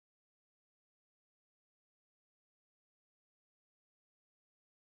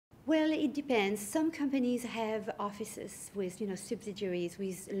Well, it depends. Some companies have offices with, subsidiaries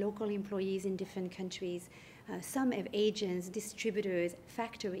with local employees in different countries. Some have agents, distributors,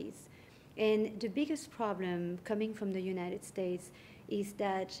 factories. And the biggest problem coming from the United States is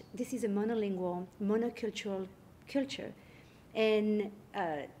that this is a monolingual, monocultural culture. And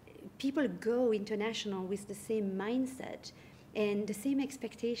people go international with the same mindset and the same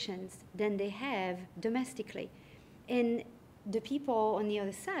expectations than they have domestically. And the people on the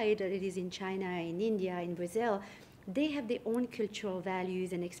other side, that it is in China, in India, in Brazil, they have their own cultural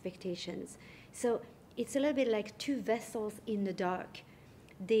values and expectations. So it's a little bit like two vessels in the dark.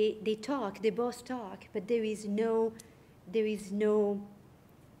 They talk, they both talk, but there is no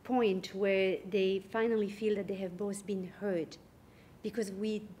point where they finally feel that they have both been heard, because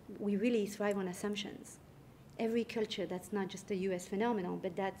we really thrive on assumptions. Every culture, that's not just a US phenomenon,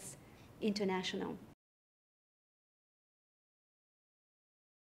 but that's international.